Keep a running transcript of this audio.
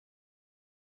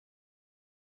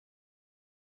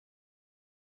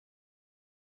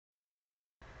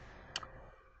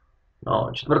No,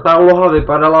 čtvrtá úloha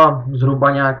vypadala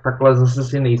zhruba nějak takhle, zase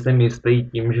si nejsem jistý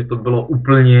tím, že to bylo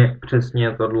úplně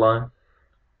přesně tohle.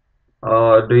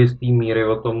 Do jisté míry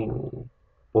o tom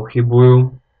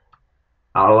pochybuju,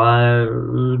 ale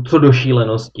co do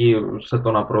šílenosti se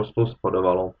to naprosto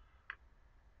shodovalo.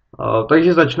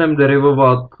 Takže začneme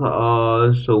derivovat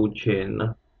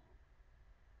součin.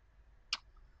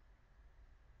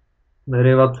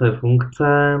 Derivace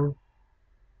funkce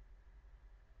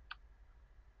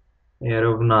je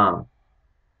rovná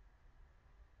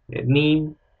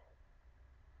 1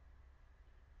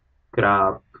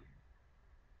 krát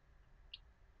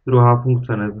druhá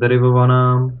funkce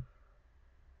nezderivovaná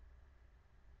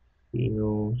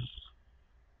minus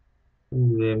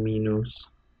 2 minus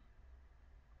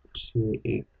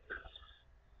 3x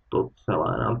to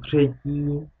celé na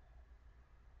třetí.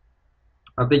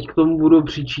 A teď k tomu budu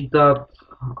přičítat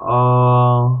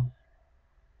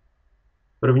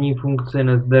první funkci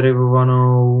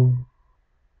nezderivovanou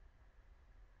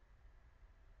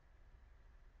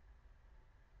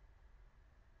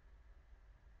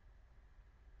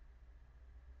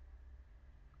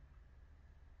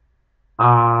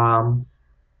a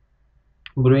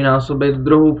budu ji násobit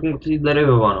druhou funkcí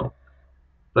derivovanou.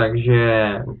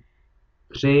 Takže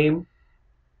 3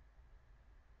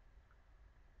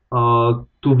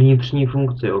 tu vnitřní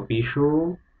funkci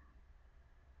opíšu.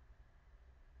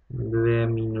 2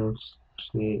 minus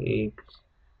 3x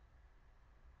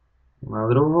na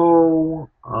druhou.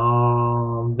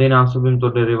 Vynásobím to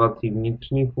derivací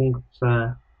vnitřní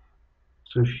funkce,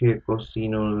 což je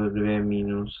kosinus 2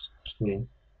 minus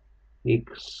 3x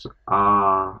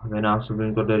a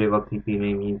vynásobím to derivací té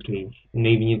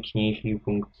nejvnitřnější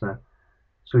funkce,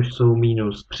 což jsou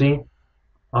minus 3.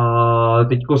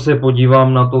 Teďko se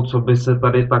podívám na to, co by se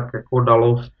tady tak jako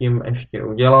dalo s tím ještě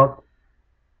udělat.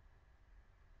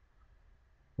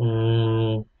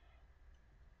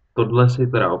 Tohle si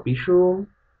teda opíšu,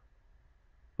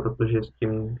 protože s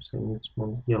tím se nic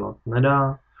moc dělat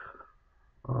nedá.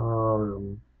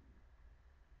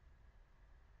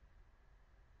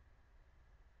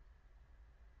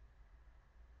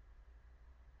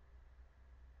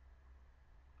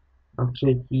 A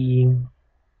třetí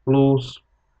plus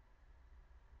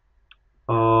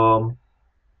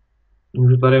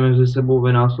můžu tady mezi sebou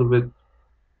vynásobit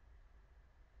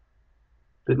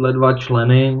tyhle dva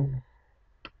členy.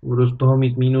 Budu z toho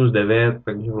mít minus 9,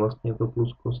 takže vlastně to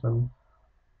plusko sem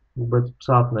vůbec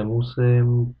psát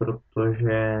nemusím,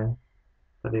 protože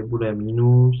tady bude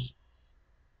minus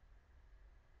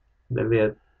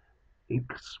 9x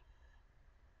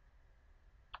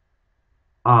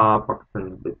a pak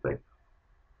ten zbytek.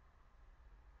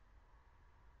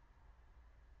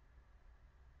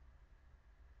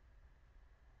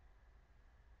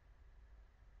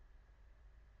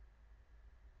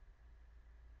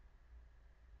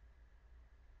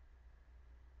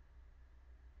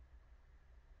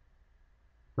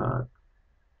 Tak.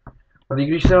 A teď,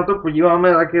 když se na to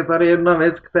podíváme, tak je tady jedna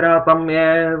věc, která tam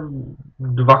je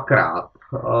dvakrát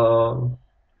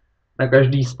na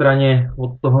každé straně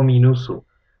od toho mínusu.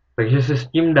 Takže se s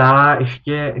tím dá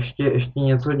ještě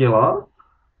něco dělat.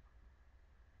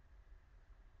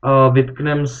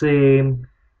 Vytkneme si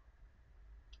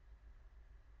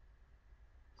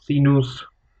sinus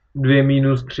 2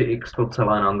 minus 3x to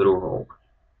celé na druhou.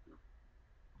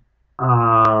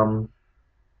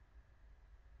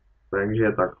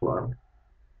 Takže takhle.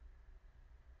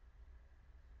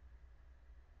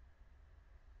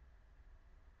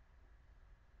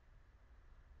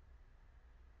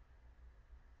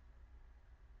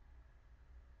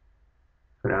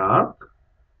 Krát.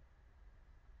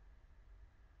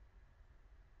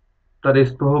 Tady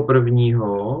z toho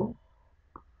prvního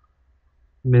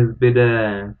mi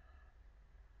zbyde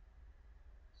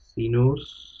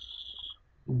sinus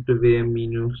 2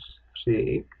 minus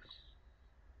 3x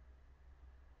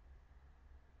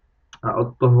a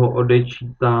od toho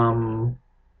odečítám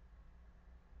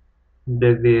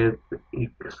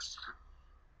 9x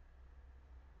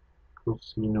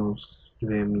kosinus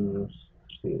 2 minus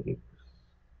 3x.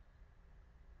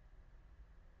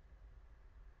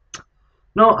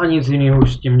 No a nic jiného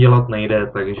už s tím dělat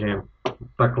nejde, takže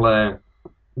takhle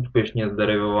úspěšně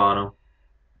zderivováno.